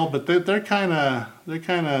veil, but they're kind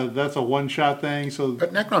of that's a one shot thing. So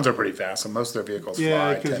but Necrons are pretty fast, so most of their vehicles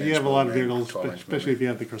yeah, fly. because you have a lot of vehicles, especially if you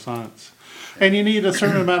have the croissants, and you need a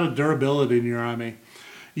certain amount of durability in your army.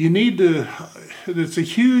 You need to. It's a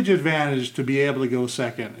huge advantage to be able to go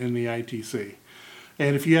second in the ITC,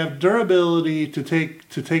 and if you have durability to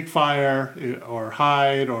take fire or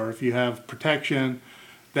hide, or if you have protection,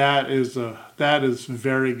 that is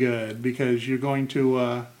very good because you're going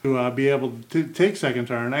to be able to take second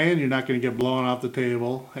turn, and you're not going to get blown off the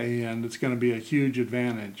table, and it's going to be a huge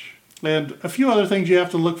advantage. And a few other things you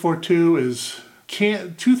have to look for too is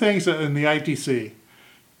two things in the ITC.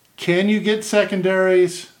 Can you get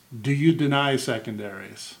secondaries? Do you deny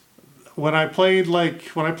secondaries? When I played my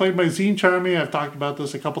Tzeentch army, I've talked about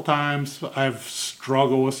this a couple times. I've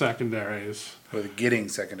struggled with secondaries. With getting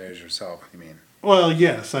secondaries yourself, you mean? Well,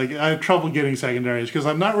 yes, I have trouble getting secondaries because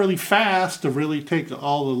I'm not really fast to really take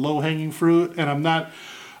all the low-hanging fruit, and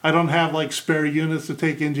I don't have like spare units to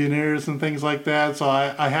take engineers and things like that, so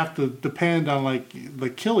I have to depend on like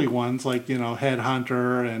the killy ones, like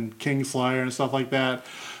Headhunter and Kingslayer and stuff like that.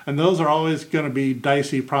 And those are always going to be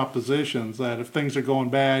dicey propositions that if things are going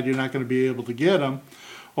bad, you're not going to be able to get them,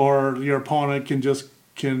 or your opponent can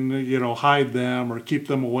hide them or keep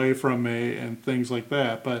them away from me and things like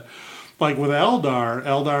that. But like with Eldar,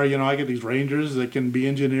 I get these rangers that can be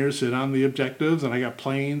engineers, sit on the objectives, and I got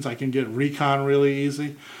planes. I can get recon really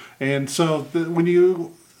easy. And so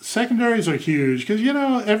secondaries are huge because,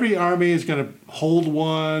 every army is going to hold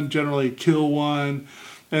one, generally kill one.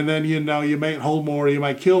 And then, you might hold more, you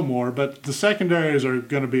might kill more, but the secondaries are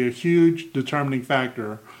going to be a huge determining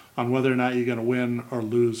factor on whether or not you're going to win or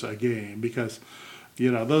lose a game because,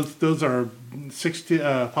 those are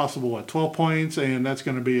 12 points, and that's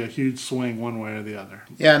going to be a huge swing one way or the other.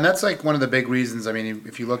 Yeah, and that's like one of the big reasons. I mean,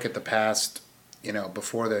 if you look at the past,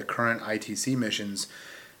 before the current ITC missions,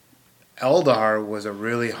 Eldar was a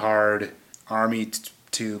really hard army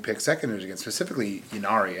to pick secondaries against, specifically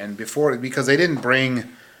Inari. And because they didn't bring...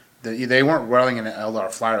 They weren't rolling an Eldar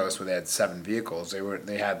Flyros where they had 7 vehicles.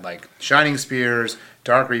 They had like Shining Spears,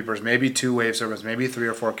 Dark Reapers, maybe 2 Wave Serpents, maybe 3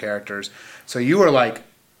 or 4 characters. So you were like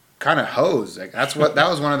kind of hosed. Like that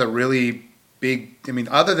was one of the really big. I mean,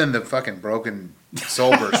 other than the fucking broken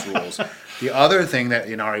Soul Burst rules, the other thing that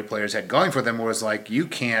Inari players had going for them was like you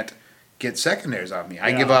can't get secondaries off me.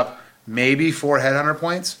 I give up maybe 4 Headhunter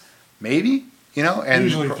points, maybe. And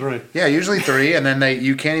usually 3. Yeah, usually 3, and then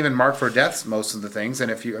you can't even mark for death most of the things. And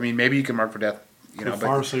maybe you can mark for death, the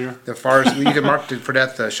Farseer. The Farseer, you can mark for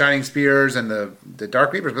death the Shining Spears and the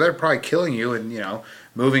Dark Reapers, but they're probably killing you and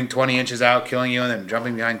moving 20 inches out, killing you, and then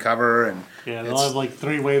jumping behind cover. And yeah, they'll have like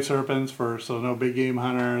 3 Wave Serpents so no big game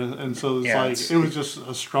hunter, and so it was just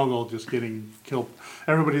a struggle just getting killed.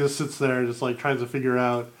 Everybody just sits there just like tries to figure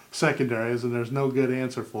out secondaries, and there's no good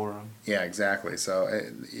answer for them. Yeah, exactly. So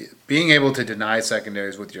being able to deny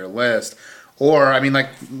secondaries with your list, or like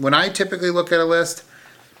when I typically look at a list,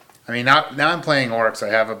 now I'm playing orcs. I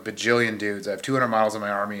have a bajillion dudes. I have 200 models in my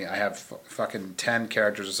army. I have fucking 10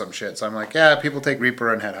 characters or some shit. So I'm like, yeah, people take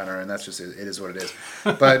Reaper and Headhunter, and that's just it is what it is.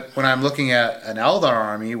 But when I'm looking at an Eldar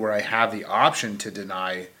army where I have the option to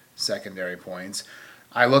deny secondary points,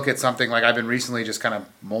 I look at something like I've been recently just kind of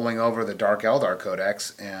mulling over the Dark Eldar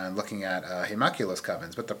Codex and looking at Homunculus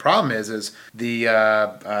Covens. But the problem is the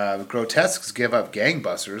Grotesques give up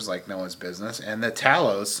Gangbusters like no one's business, and the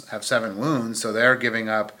Talos have 7 wounds, so they're giving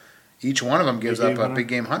up, each one of them gives up a big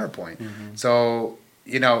game hunter point. Mm-hmm. So,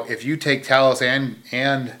 if you take Talos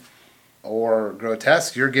and or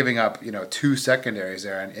Grotesque, you're giving up, 2 secondaries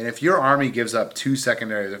there. And if your army gives up 2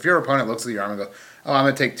 secondaries, if your opponent looks at your army and goes, oh, I'm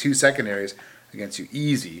going to take 2 secondaries against you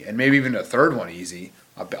easy, and maybe even a third one easy,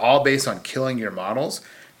 all based on killing your models,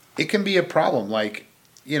 it can be a problem. Like,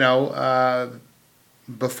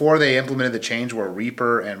 before they implemented the change where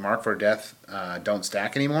Reaper and Mark for Death don't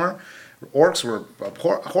stack anymore, orcs were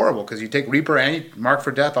horrible because you take Reaper and you Mark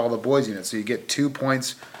for Death all the boys units, so you get 2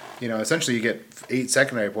 points. Essentially you get 8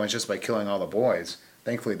 secondary points just by killing all the boys.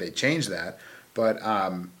 Thankfully, they changed that. But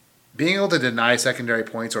being able to deny secondary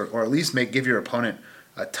points, or at least give your opponent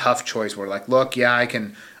a tough choice, where like, look, yeah, I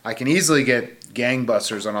can easily get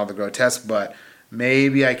gangbusters on all the grotesque, but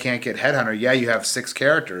maybe I can't get headhunter. Yeah, you have 6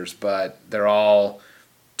 characters, but they're all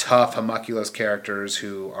tough, homunculus characters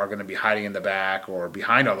who are going to be hiding in the back or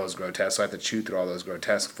behind all those grotesques. So I have to chew through all those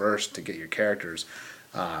grotesques first to get your characters.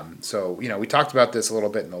 So we talked about this a little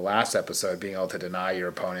bit in the last episode, being able to deny your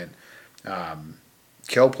opponent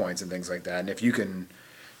kill points and things like that. And if you can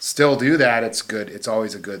still do that, it's good. It's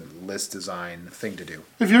always a good list design thing to do.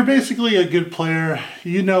 If you're basically a good player,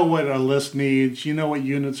 you know what a list needs, you know what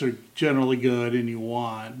units are generally good and you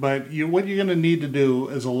want. But what you're going to need to do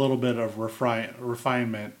is a little bit of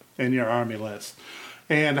refinement in your army list.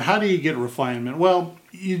 And how do you get refinement? Well,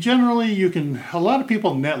 you can, a lot of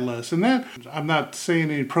people net list, and that, I'm not saying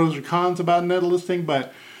any pros or cons about net listing,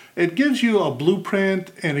 but it gives you a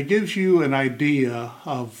blueprint and it gives you an idea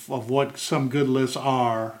of what some good lists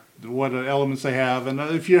are, what elements they have. And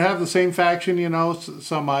if you have the same faction,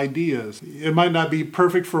 some ideas. It might not be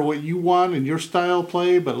perfect for what you want in your style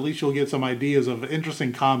play, but at least you'll get some ideas of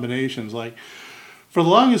interesting combinations. Like, for the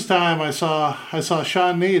longest time, I saw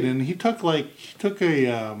Sean Naden. He took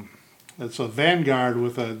it's a Vanguard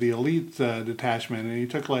with the elite detachment, and he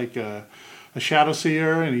took a Shadow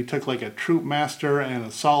Seer, and he took a Troop Master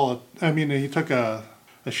and he took a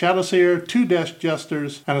Shadow Seer, 2 Death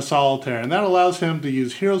Jesters, and a Solitaire. And that allows him to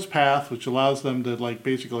use Hero's Path, which allows them to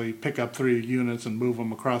basically pick up 3 units and move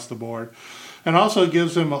them across the board. And also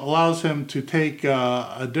allows him to take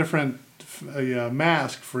a different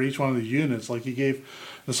mask for each one of the units. Like, he gave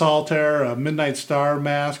the Solitaire a Midnight Star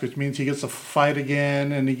mask, which means he gets to fight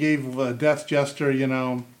again, and he gave Death Jester,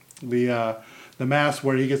 the mask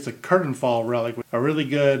where he gets the Curtain Fall relic, a really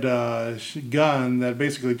good gun that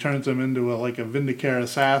basically turns him into a Vindicare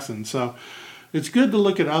assassin. So it's good to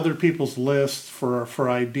look at other people's lists for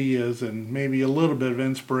ideas and maybe a little bit of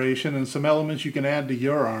inspiration and some elements you can add to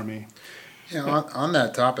your army. Yeah, on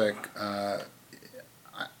that topic,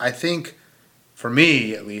 I think, for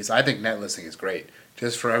me at least, I think net listing is great.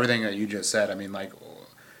 Just for everything that you just said. I mean,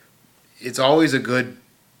 it's always a good,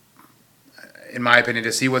 in my opinion,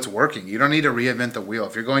 to see what's working. You don't need to reinvent the wheel.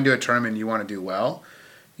 If you're going to a tournament and you want to do well,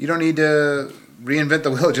 you don't need to reinvent the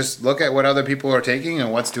wheel. Just look at what other people are taking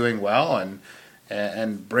and what's doing well,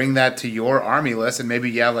 and bring that to your army list. And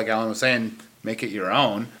maybe, like Alan was saying, make it your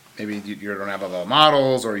own. Maybe you don't have all the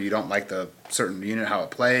models, or you don't like the certain unit, how it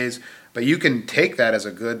plays. But you can take that as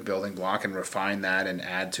a good building block and refine that and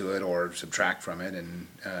add to it or subtract from it and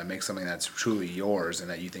make something that's truly yours and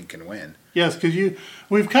that you think can win. Yes, because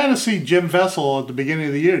we've kind of seen Jim Vessel at the beginning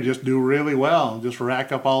of the year just do really well, just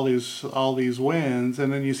rack up all these wins,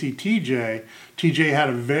 and then you see TJ. TJ had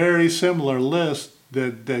a very similar list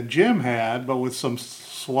that Jim had, but with some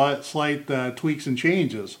slight tweaks and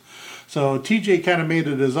changes. So TJ kind of made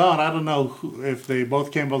it his own. I don't know if they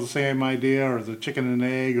both came up with the same idea, or the chicken and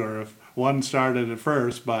egg, or if one started at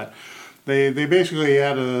first, but they basically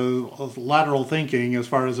had a lateral thinking as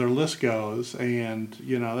far as their list goes, and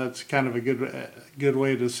that's kind of a good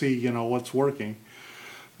way to see what's working.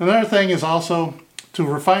 Another thing is also to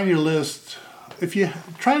refine your list. If you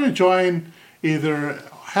try to join, either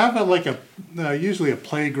have usually a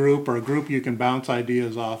play group or a group you can bounce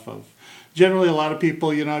ideas off of. Generally, a lot of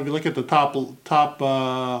people, if you look at the top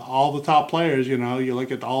all the top players, you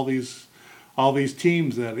look at all these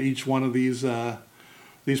teams that each one of these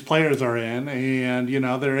players are in, and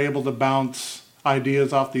they're able to bounce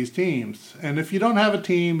ideas off these teams. And if you don't have a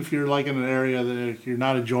team, if you're in an area that you're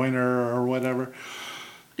not a joiner or whatever,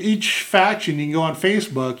 each faction, you can go on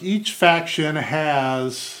Facebook, each faction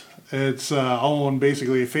has its own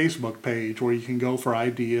basically a Facebook page where you can go for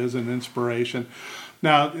ideas and inspiration.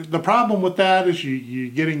 Now, the problem with that is you're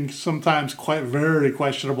getting sometimes very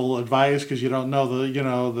questionable advice, because you don't know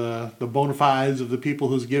the bona fides of the people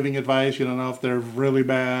who's giving advice. You don't know if they're really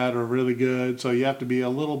bad or really good, so you have to be a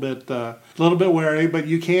little bit wary. But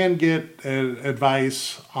you can get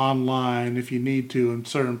advice online if you need to in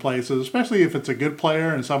certain places, especially if it's a good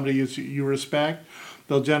player and somebody you respect.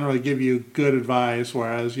 They'll generally give you good advice,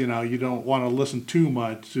 whereas you don't want to listen too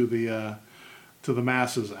much to the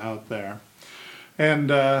masses out there. And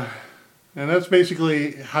that's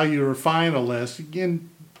basically how you refine a list. Again,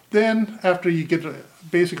 then after you get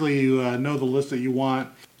you know the list that you want,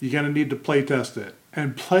 you're going to need to play test it.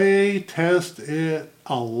 And play test it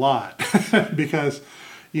a lot because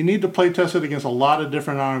you need to play test it against a lot of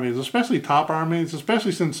different armies, especially top armies,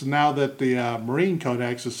 especially since now that the Marine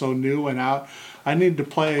Codex is so new and out. I need to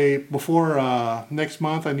play, before next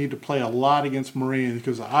month, I need to play a lot against Marines,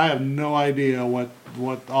 because I have no idea what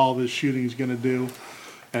all this shooting is going to do.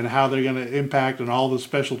 and how they're going to impact, and all the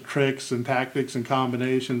special tricks and tactics and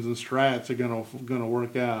combinations and strats are going to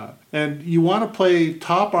work out. And you want to play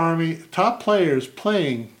top players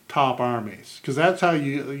playing top armies, because that's how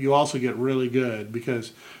you also get really good,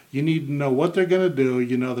 because you need to know what they're going to do,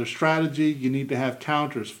 you know their strategy, you need to have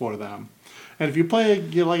counters for them. And if you play,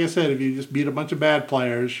 like I said, if you just beat a bunch of bad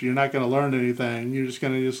players, you're not going to learn anything. You're just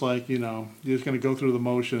going to you're just going to go through the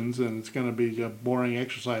motions, and it's going to be a boring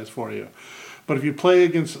exercise for you. But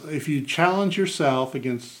if you challenge yourself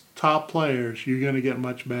against top players, you're going to get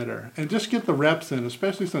much better. And just get the reps in,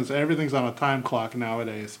 especially since everything's on a time clock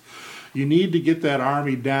nowadays. You need to get that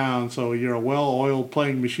army down so you're a well-oiled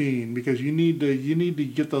playing machine, because you need to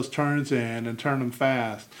get those turns in and turn them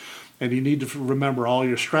fast. And you need to remember all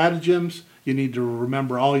your stratagems. You need to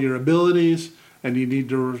remember all your abilities, and you need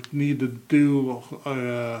to do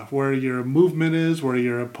where your movement is, where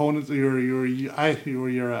your opponents,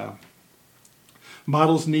 your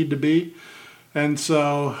models need to be. And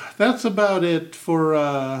so that's about it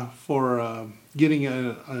for getting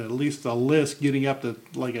at least a list, getting up to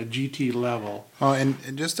like a GT level. Well,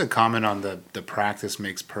 and just to comment on the practice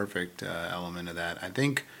makes perfect element of that. I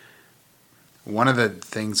think one of the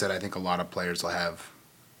things that I think a lot of players will have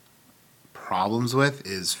problems with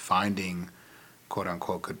is finding quote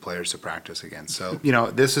unquote good players to practice against. So,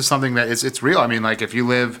 this is something that it's real. I mean, like if you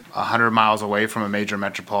live 100 miles away from a major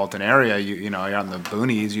metropolitan area, you're on the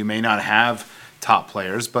boonies, you may not have top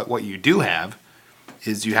players, but what you do have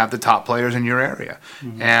is you have the top players in your area.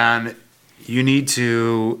 Mm-hmm. And you need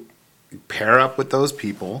to pair up with those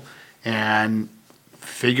people and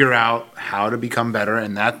figure out how to become better.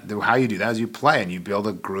 And how you do that is you play and you build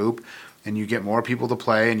a group, and you get more people to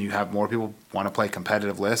play, and you have more people want to play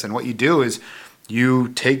competitive lists. And what you do is you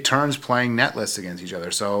take turns playing net lists against each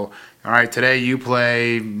other. So, all right, today you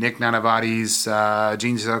play Nick Nanavati's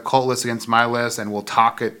Gene's Cult list against my list, and we'll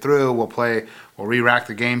talk it through. We'll re-rack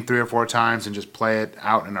the game 3 or 4 times and just play it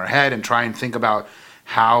out in our head and try and think about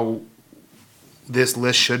how this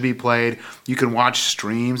list should be played. You can watch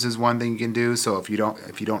streams is one thing you can do. So if you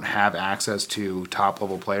don't have access to top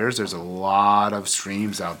level players, there's a lot of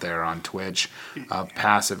streams out there on Twitch,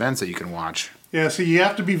 past events that you can watch. Yeah, so you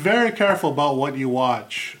have to be very careful about what you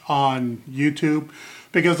watch on YouTube,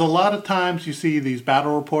 because a lot of times you see these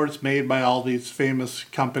battle reports made by all these famous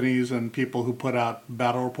companies and people who put out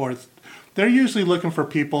battle reports. They're usually looking for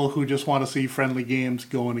people who just want to see friendly games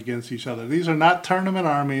going against each other. These are not tournament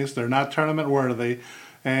armies. They're not tournament worthy.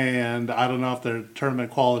 And I don't know if they're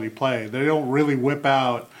tournament quality play. They don't really whip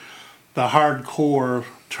out the hardcore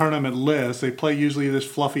tournament list. They play usually this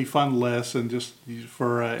fluffy fun list and just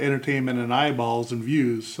for entertainment and eyeballs and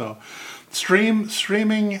views. So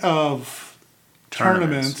streaming of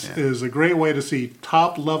tournaments is a great way to see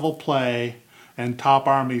top level play and top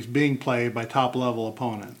armies being played by top level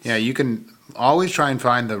opponents. Yeah, you can always try and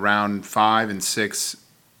find the round 5 and 6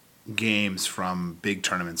 games from big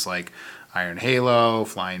tournaments like Iron Halo,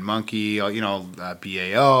 Flying Monkey,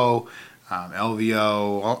 BAO,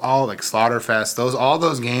 LVO, all like Slaughterfest. All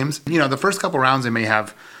those games. The first couple rounds they may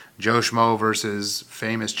have Joe Schmo versus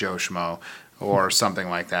famous Joe Schmo or something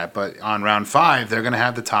like that. But on round 5, they're going to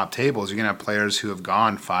have the top tables. You're going to have players who have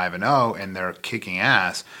gone 5-0 and they're kicking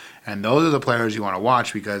ass. And those are the players you want to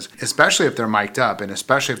watch, because especially if they're mic'd up and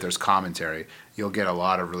especially if there's commentary, you'll get a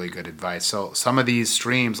lot of really good advice. So some of these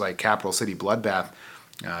streams like Capital City Bloodbath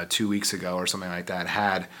 2 weeks ago or something like that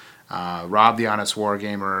had Rob the Honest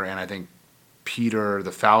Wargamer and I think Peter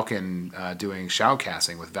the Falcon doing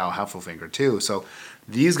shoutcasting with Val Heffelfinger too. So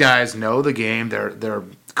these guys know the game. They're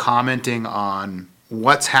commenting on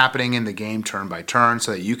what's happening in the game turn by turn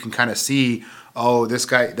so that you can kind of see, they're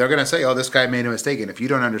going to say, this guy made a mistake. And if you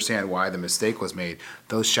don't understand why the mistake was made,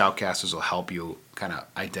 those shoutcasters will help you kind of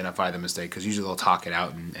identify the mistake, because usually they'll talk it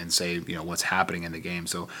out and say, what's happening in the game.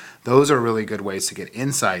 So those are really good ways to get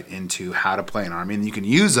insight into how to play an army. And you can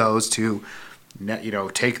use those to,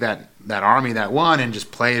 take that army that won and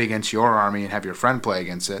just play it against your army and have your friend play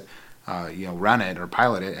against it, run it or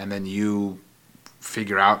pilot it. And then you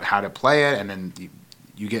figure out how to play it, and then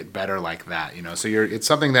you get better like that. So it's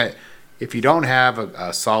something that, if you don't have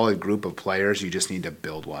a solid group of players, you just need to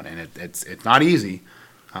build one, and it's not easy.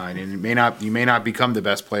 And you may not become the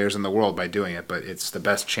best players in the world by doing it, but it's the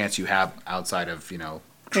best chance you have outside of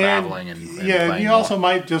traveling and playing you more. also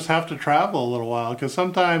might just have to travel a little while, because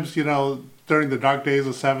sometimes during the dark days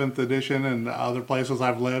of 7th edition and other places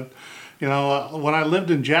I've lived, when I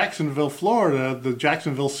lived in Jacksonville, Florida, the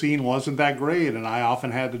Jacksonville scene wasn't that great, and I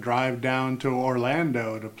often had to drive down to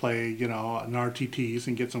Orlando to play, an RTTs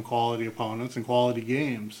and get some quality opponents and quality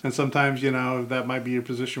games. And sometimes, that might be a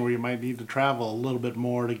position where you might need to travel a little bit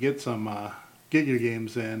more to get some get your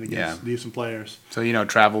games in against decent players. So,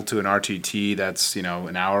 travel to an RTT that's,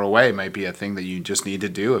 an hour away might be a thing that you just need to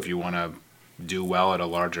do if you want to do well at a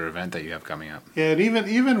larger event that you have coming up. Yeah, and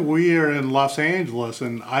even we are in Los Angeles,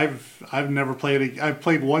 and I've never played. I've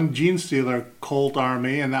played one Gene Stealer Colt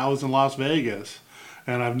army, and that was in Las Vegas.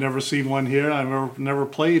 And I've never seen one here. I've never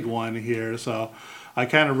played one here, so I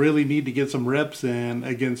kind of really need to get some reps in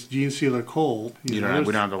against Gene Stealer Colt. We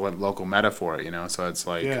don't have the local meta for it, so it's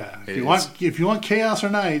like if you want Chaos or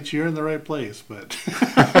Knights, you're in the right place. But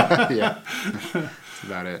yeah.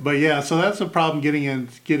 About it. But yeah, so that's a problem getting in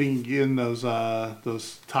those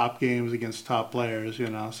top games against top players,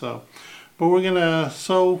 So, but we're gonna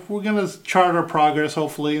chart our progress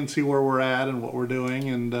hopefully and see where we're at and what we're doing,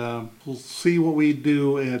 and we'll see what we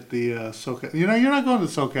do at the SoCal. You're not going to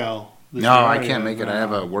SoCal. No, I can't make it. I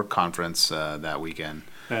have a work conference that weekend.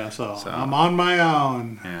 Yeah, so I'm on my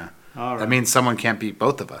own. Yeah, all right. That means someone can't beat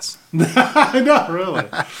both of us. No, really.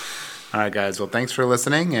 All right, guys. Well, thanks for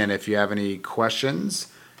listening. And if you have any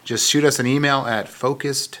questions, just shoot us an email at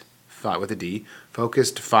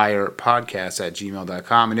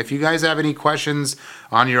focusedfirepodcast@gmail.com. And if you guys have any questions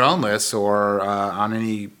on your own lists or on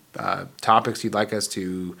any topics you'd like us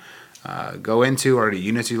to go into or the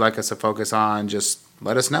units you'd like us to focus on, just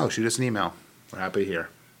let us know. Shoot us an email. We're happy to hear.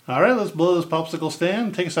 All right, let's blow this popsicle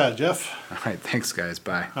stand. Take us out, Jeff. All right, thanks, guys.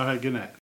 Bye. All right, good night.